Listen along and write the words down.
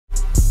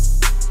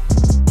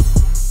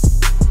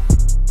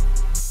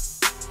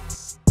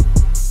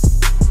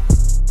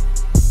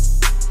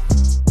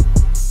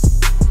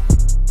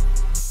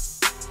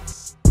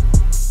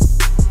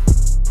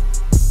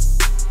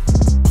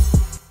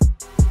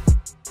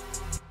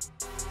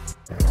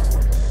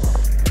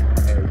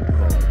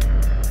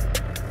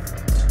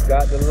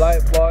Got the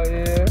light bar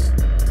in.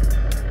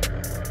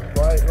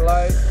 Bright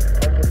light.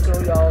 I'm gonna show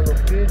y'all the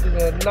vision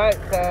at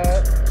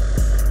nighttime.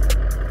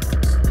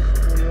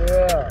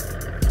 Yeah.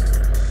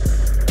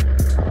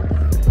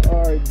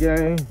 Alright,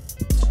 gang.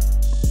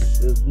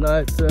 It's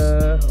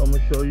nighttime. I'm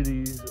gonna show you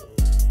these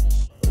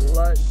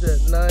lights at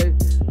night.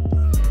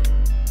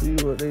 See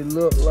what they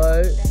look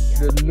like.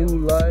 The new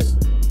light.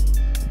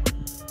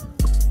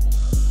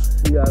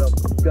 See how I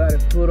got it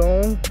put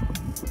on.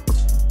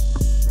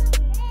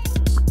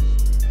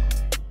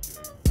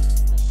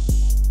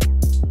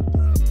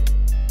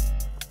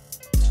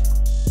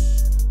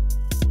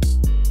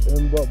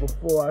 But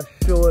before I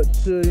show it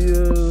to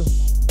you,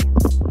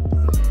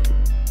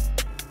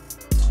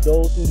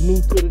 those who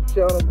new to the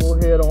channel, go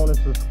ahead on and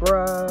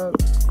subscribe.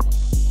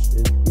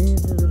 It's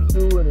easy to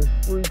do and it's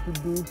free to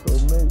do, so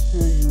make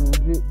sure you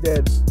hit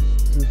that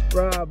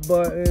subscribe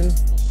button,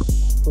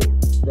 put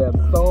that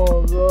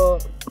thumbs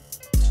up,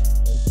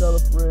 and tell a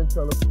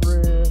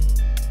friend.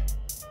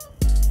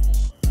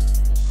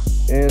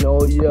 And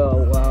oh yeah,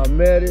 while I'm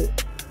at it,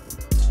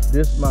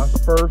 this is my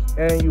first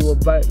annual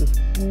Back to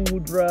School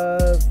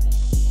drive.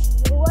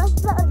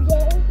 What's up,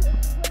 gang?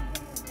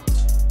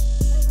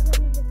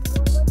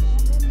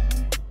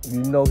 You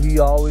know he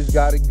always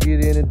got to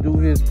get in and do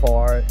his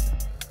part.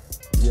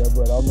 Yeah,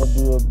 but I'm going to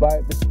do a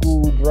Back to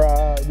School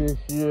drive this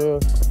year.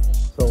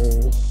 So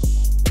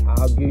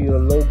I'll give you the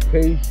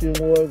location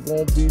where it's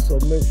going to be. So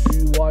make sure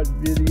you watch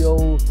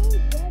videos.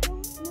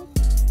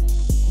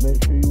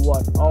 Make sure you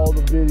watch all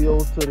the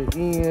videos to the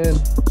end.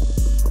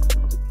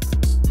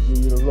 Give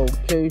you the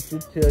location,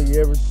 tell you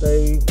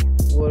everything,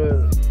 what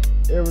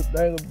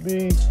everything will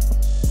be.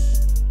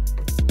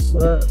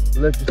 But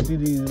let you see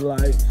these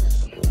lights.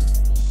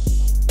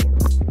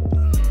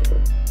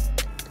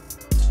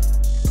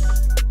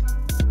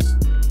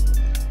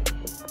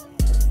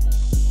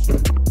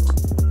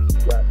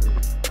 Got the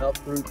up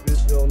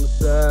 350 on the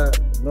side.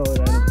 No, it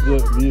ain't a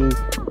good view.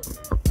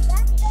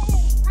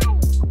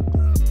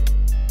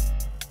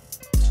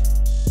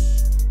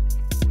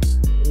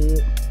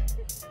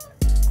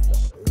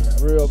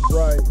 It's real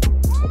bright.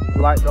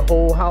 Light the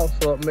whole house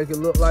up, make it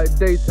look like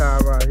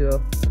daytime right here.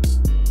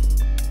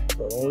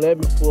 So don't let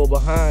me pull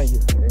behind you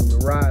and you're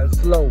riding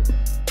slow.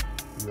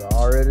 You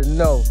already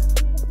know.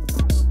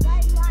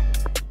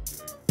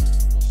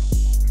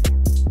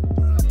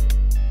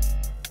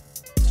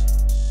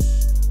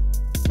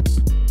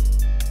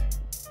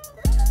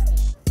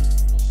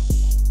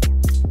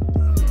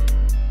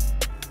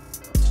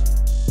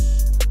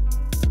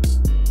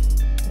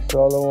 That's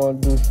all I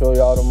want to do, show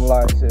y'all them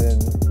lights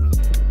and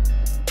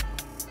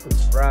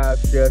subscribe,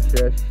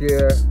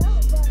 share.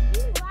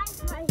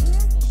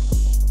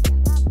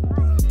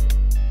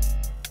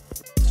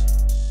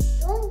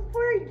 Don't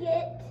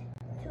forget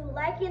to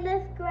like and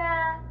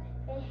subscribe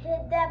and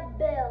hit that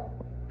bell.